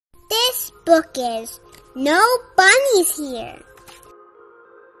book is. No bunnies here.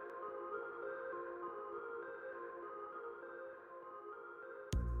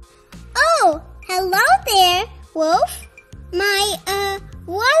 Oh, hello there, Wolf.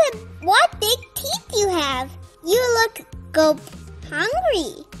 What big teeth you have. You look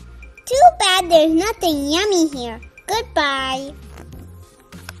hungry. Too bad there's nothing yummy here. Goodbye.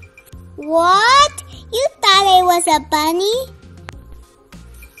 What? You thought I was a bunny?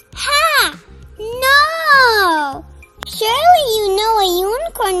 Ha! No! Surely you know a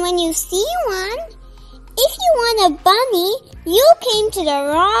unicorn when you see one. If you want a bunny, you came to the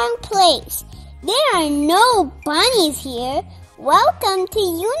wrong place. There are no bunnies here. Welcome to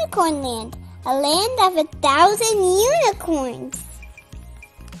Unicorn Land, a land of 1,000 unicorns.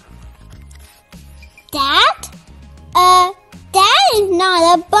 That is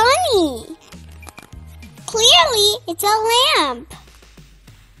not a bunny. Clearly, it's a lamp.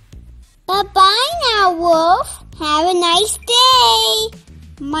 Bye-bye now, Wolf. Have a nice day.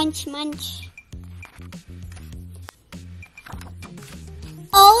 Munch, munch.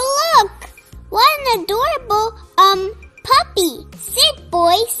 Oh, look! What an adorable, puppy. Sit,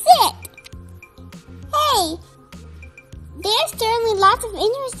 boy, sit. Hey, there's certainly lots of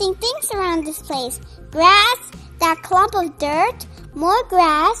interesting things around this place. Grass, that clump of dirt, more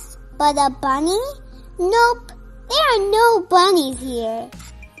grass, but a bunny? Nope, there are no bunnies here.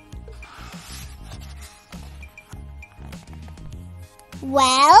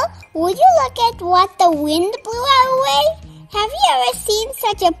 Well, would you look at what the wind blew our way? Have you ever seen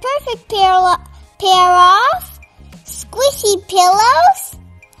such a perfect pair of squishy pillows?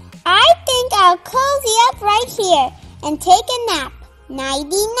 I think I'll cozy up right here and take a nap.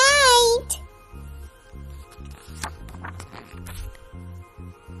 Nighty-night.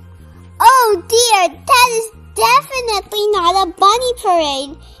 Oh dear, that is definitely not a bunny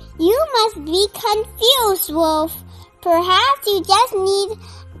parade. You must be confused, Wolf. Perhaps you just need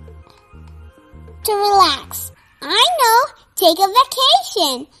to relax. I know, take a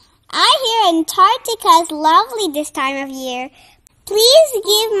vacation. I hear Antarctica is lovely this time of year. Please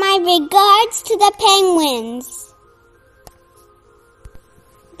give my regards to the penguins.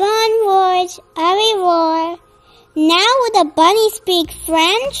 Bon voyage, au revoir. Now would a bunny speak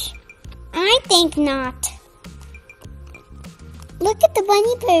French? I think not. Look at the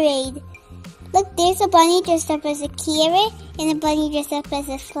bunny parade. Look, there's a bunny dressed up as a carrot and a bunny dressed up as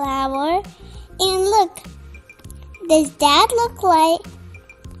a flower. And look, does that look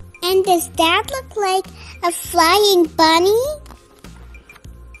like a flying bunny?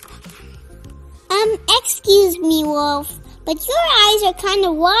 Excuse me, Wolf, but your eyes are kind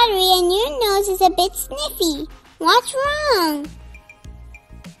of watery and your nose is a bit sniffy. What's wrong?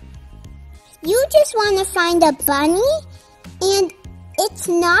 You just want to find a bunny? And it's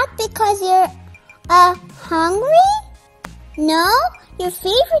not because you're hungry? No? Your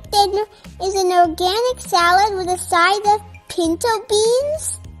favorite dinner is an organic salad with a side of pinto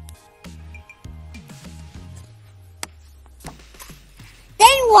beans?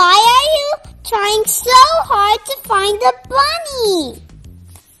 Then why are you trying so hard to find a bunny?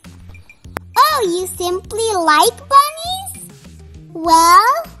 Oh, you simply like bunnies?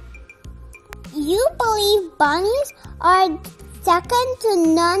 Well, you believe bunnies are second to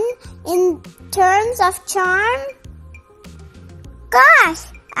none in terms of charm? Gosh,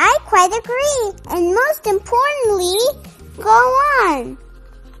 I quite agree. And most importantly, go on.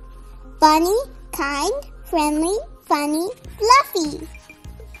 Bunny, kind, friendly, funny, fluffy.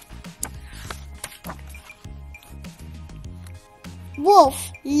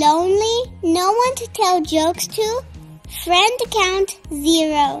 Wolf, lonely, no one to tell jokes to, friend count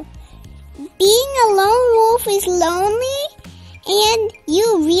 0. Being a lone wolf is lonely, and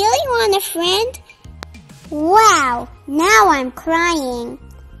you really want a friend? Wow, now I'm crying.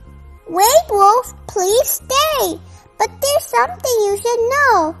 Wait, Wolf, please stay. But there's something you should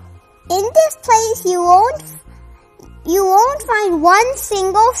know. In this place, you won't find one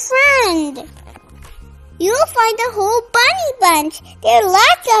single friend. You'll find a whole bunny bunch. There are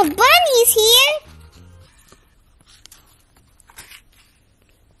lots of bunnies here.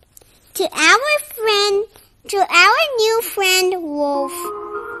 To our new friend, Wolf.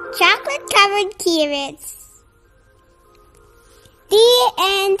 Chocolate-covered carrots. The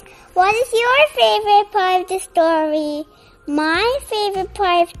end. What is your favorite part of the story? My favorite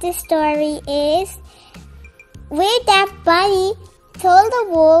part of the story is where that bunny told the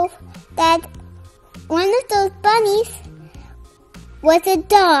wolf that one of those bunnies was a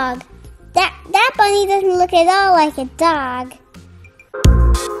dog. That bunny doesn't look at all like a dog.